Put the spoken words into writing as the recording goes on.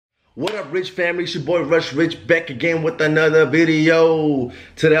What up, Rich family? It's your boy Rush Rich back again with another video.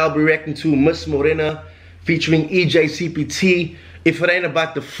 Today I'll be reacting to Miss Morena featuring CPT. If it ain't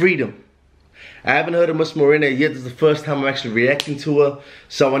about the freedom. I haven't heard of Miss Morena yet. This is the first time I'm actually reacting to her,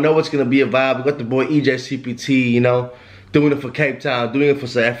 so I know it's gonna be a vibe. We got the boy CPT, you know, doing it for Cape Town, doing it for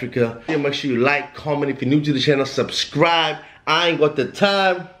South Africa. Make sure you like, comment. If you're new to the channel, subscribe. I ain't got the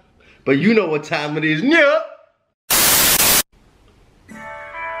time, but you know what time it is. Yeah.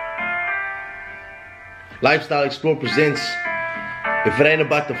 Lifestyle Explore presents If It Ain't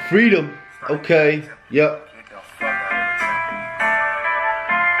About the Freedom. Okay, yep.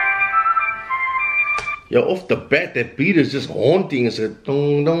 Yo, off the bat, that beat is just haunting. It's a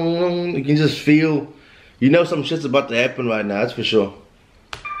dong dong dong. You can just feel, you know, some shit's about to happen right now, that's for sure.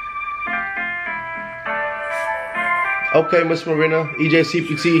 Okay, Miss Morena,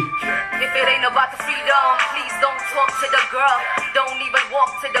 CPT. If it ain't about the freedom, please don't talk to the girl. Don't even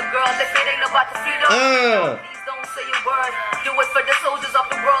walk to the girl. If it ain't about the freedom, please don't say a word. Do it for the soldiers of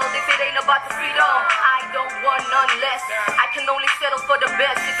the world. If it ain't about the freedom, I don't want none less. I can only settle for the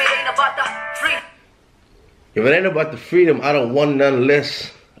best. If it ain't about the freedom. If it ain't about the freedom, I don't want none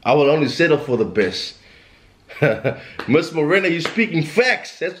less. I will only settle for the best. Miss Morena, you speaking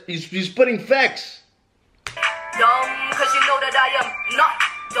facts. You're spitting facts. Dumb, cause you know that I am not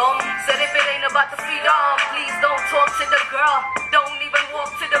dumb. Said if it ain't about the freedom, please don't talk to the girl. Don't even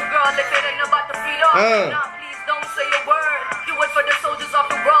walk to the girl if it ain't about the freedom. Nah, please don't say a word. Do it for the soldiers of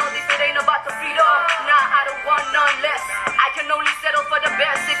the world. If it ain't about the freedom, nah, I don't want none less. I can only settle for the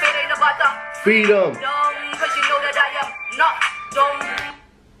best if it ain't about the freedom. Dumb, cause you know that I am not dumb.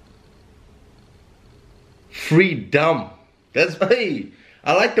 Freedom. That's hey.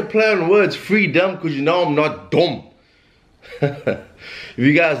 I like to play on words, freedom, because you know I'm not dumb. If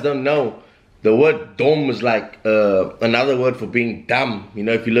you guys don't know, the word dumb is like another word for being dumb. You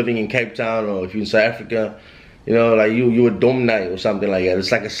know, if you're living in Cape Town or if you're in South Africa, you know, like you a dumb night or something like that.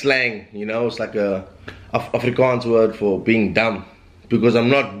 It's like a slang, you know, it's like a Afrikaans word for being dumb. Because I'm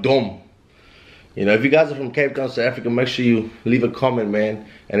not dumb. You know, if you guys are from Cape Town, South Africa, make sure you leave a comment, man,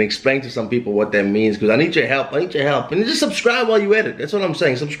 and explain to some people what that means, because I need your help. I need your help. And just subscribe while you at it. That's what I'm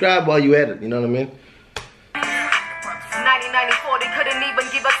saying. Subscribe while you at it. You know what I mean? 1994, they couldn't even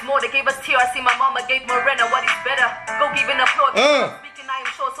give us more. They gave us TRC. My mama gave Morena what is better. Go give an applause. Speaking, I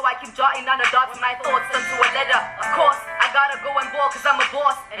am sure, so I keep jotting down the dots of my thoughts into a letter. Of course, I gotta go and ball, because I'm a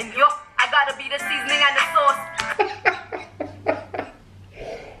boss. And yo, I gotta be the seasoning and the sauce.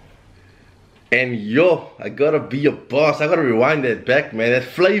 And yo, I gotta be a boss. I gotta rewind that back, man. That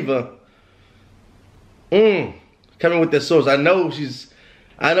flavor. Coming with that sauce. I know this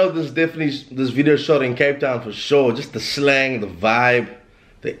video shot in Cape Town for sure. Just the slang, the vibe,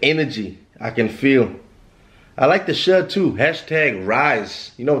 the energy I can feel. I like the shirt too. Hashtag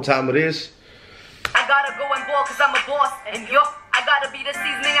rise. You know what time it is? I gotta go and ball, cause I'm a boss. And yo, I gotta be the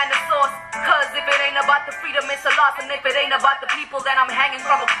seasoning and the sauce. Cause if it ain't about the freedom, it's a loss. And if it ain't about the people, then I'm hanging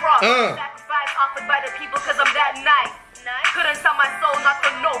from a cross. Sacrifice offered by the people, cause I'm that nice. Couldn't sell my soul, not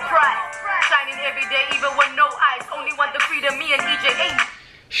for no price. Shining every day, even with no eyes. Only want the freedom, me and ain't.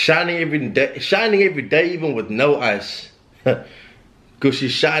 Shining every day, even with no ice. Cause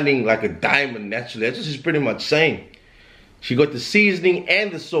she's shining like a diamond naturally. That's what she's pretty much saying. She got the seasoning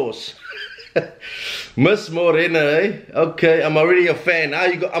and the sauce. Miss Morena, eh? Okay, I'm already a fan. Now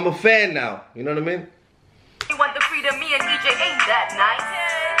I'm a fan now. You know what I mean? You want the freedom, me and ain't that nice.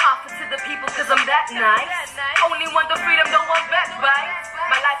 Offer to the people, cause I'm that nice. Only want the freedom, don't want backbite.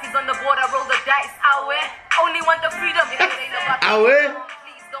 My life is on the board, I roll the dice. Only want the freedom, if it ain't about the freedom.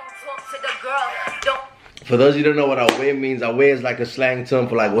 Please don't talk to the girl. Don't. For those of you who don't know what awe means, awe is like a slang term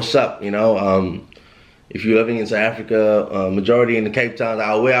for like what's up, you know. If you're living in South Africa, majority in the Cape Town,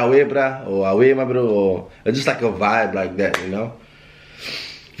 awe bra, or awe my bro, or it's just like a vibe like that, you know.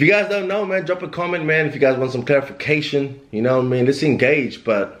 If you guys don't know, man, drop a comment, man. If you guys want some clarification, you know what I mean, let's engage.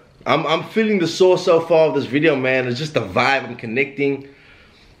 But I'm feeling the source so far of this video, man. It's just the vibe, I'm connecting.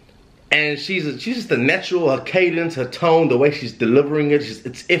 And she's just a natural, her cadence, her tone, the way she's delivering it,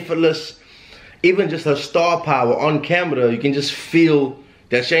 it's effortless. Even just her star power on camera, you can just feel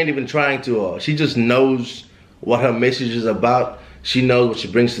that she ain't even trying to. She just knows what her message is about. She knows what she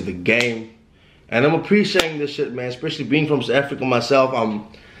brings to the game. And I'm appreciating this shit, man. Especially being from South Africa myself,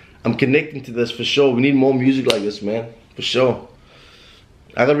 I'm connecting to this for sure. We need more music like this, man. For sure.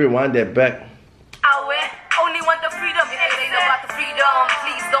 I gotta rewind that back. Only want the freedom. If it ain't about the freedom,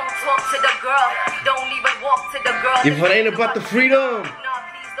 please don't talk to the girl. Don't even walk to the girl. If it ain't about the freedom.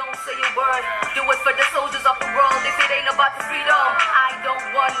 Don't say a word. Do it for the soldiers of the world. If it ain't about the freedom, I don't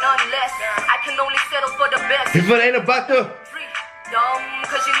want none less. I can only settle for the best. If it ain't about the freedom,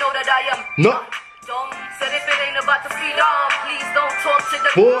 cause you know that No. Said if it ain't about the freedom, please don't talk to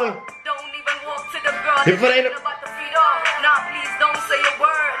the boy. girl. Don't even walk to the girl. If it ain't about the freedom, nah, please don't say a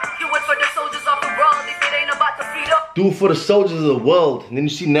word. Do it for the soldiers of the world. If it ain't about the freedom, do it for the soldiers of the world. And then you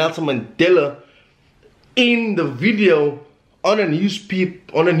see Nelson Mandela in the video on a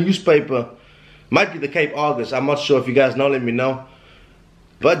newspaper. Might be the Cape Argus. I'm not sure. If you guys know, let me know.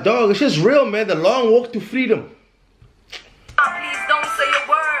 But dog, it's just real, man. The long walk to freedom. Please don't say a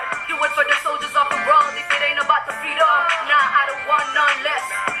word. Do it for the soldiers of the world. If it ain't about the freedom, nah, I don't want none less.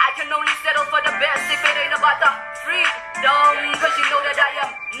 I can only settle for the best. If it ain't about the freedom, cause you know that I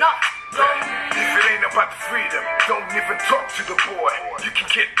am not dumb. If it ain't about the freedom, don't even talk to the boy. You can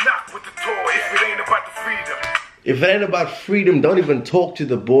get knocked with the toy. If it ain't about the freedom. If it ain't about freedom, don't even talk to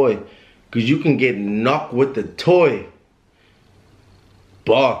the boy. Cause you can get knocked with the toy.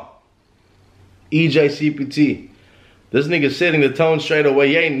 Bar. EJ CPT. This nigga setting the tone straight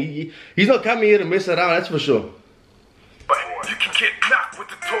away. He's not coming here to mess around, that's for sure. But you can get knocked with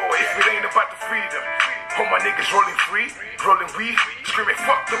the toy if it ain't about the freedom. All my niggas rolling free, rolling weed, screaming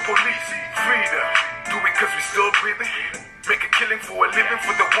fuck the police. Freedom. Do it cause we still breathing. Make a killing for a living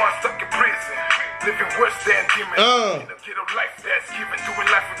for the ones stuck in prison. Living worse than demons. In a ghetto life that's given, doing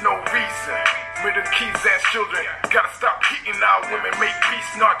life with no reason. Murdering kids and children. Gotta stop hitting our women, make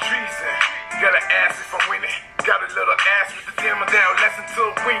peace, not treason. Gotta ask if I'm winning. Got a little ass with the demon down, less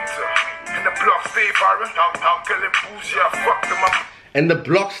until winter. And the block stay viral. I'll get it bougie, fuck them up. And the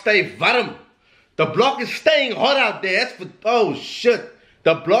block stay varm. The block is staying hot out there. That's for, oh shit.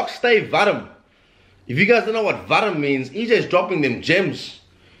 The block stay varm. If you guys don't know what varm means, EJ's dropping them gems.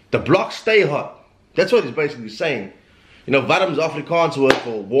 The block stay hot. That's what he's basically saying. You know, varm's Afrikaans word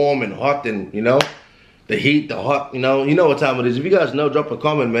for warm and hot and, you know, the heat, the hot, you know what time it is. If you guys know, drop a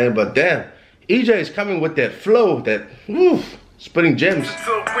comment, man. But damn, EJ is coming with that flow, that, spitting gems.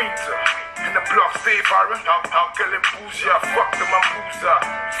 Until winter, and the block stay viral. I'll get it bougie, fuck them, I'm boozer.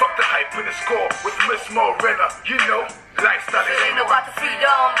 Fuck the hype in the score with Miss Morena, you know. Lifestyle if it ain't about the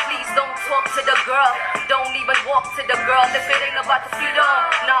freedom, please don't talk to the girl. Don't even walk to the girl. If it ain't about the freedom,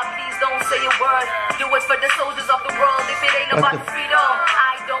 nah, please don't say a word. Do it for the soldiers of the world. If it ain't about the freedom,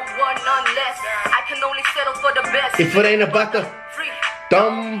 I don't want none less. I can only settle for the best. If it ain't about the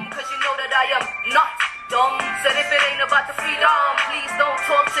freedom, cause you know that I am not dumb. Said if it ain't about the freedom, please don't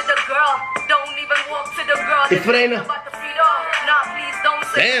talk to the girl. Don't even walk to the girl. If it ain't about the freedom, nah, please don't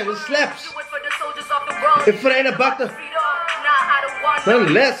say. Damn, it slaps. Do it for the soldiers of the world. If it ain't about the freedom, nah, I don't want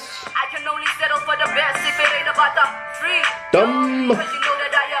none less. I can only settle for the best. If it ain't about the freedom, cause you know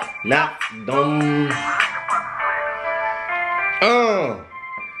that I am not dumb.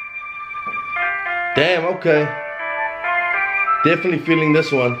 Damn, okay. Definitely feeling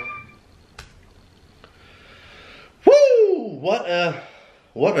this one. Woo!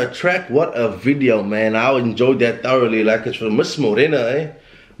 What a track, what a video, man. I enjoyed that thoroughly. Like, it's from Miss Morena, eh?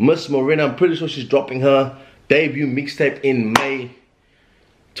 Miss Morena, I'm pretty sure she's dropping her debut mixtape in May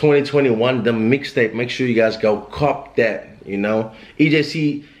 2021. The mixtape, make sure you guys go cop that, you know.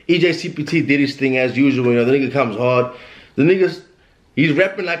 EJ CPT did his thing as usual, you know. The nigga comes hard. The nigga's, he's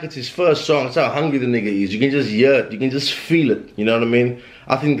rapping like it's his first song. That's how hungry the nigga is. You can just hear it. You can just feel it. You know what I mean?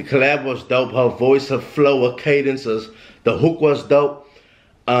 I think the collab was dope. Her voice, her flow, her cadences. The hook was dope.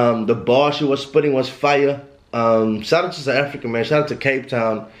 The bar she was spitting was fire. Shout out to South Africa, man. Shout out to Cape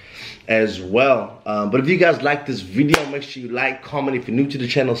Town as well. But if you guys like this video, make sure you like, comment. If you're new to the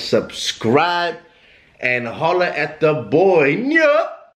channel, subscribe. And holla at the boy. Yeah.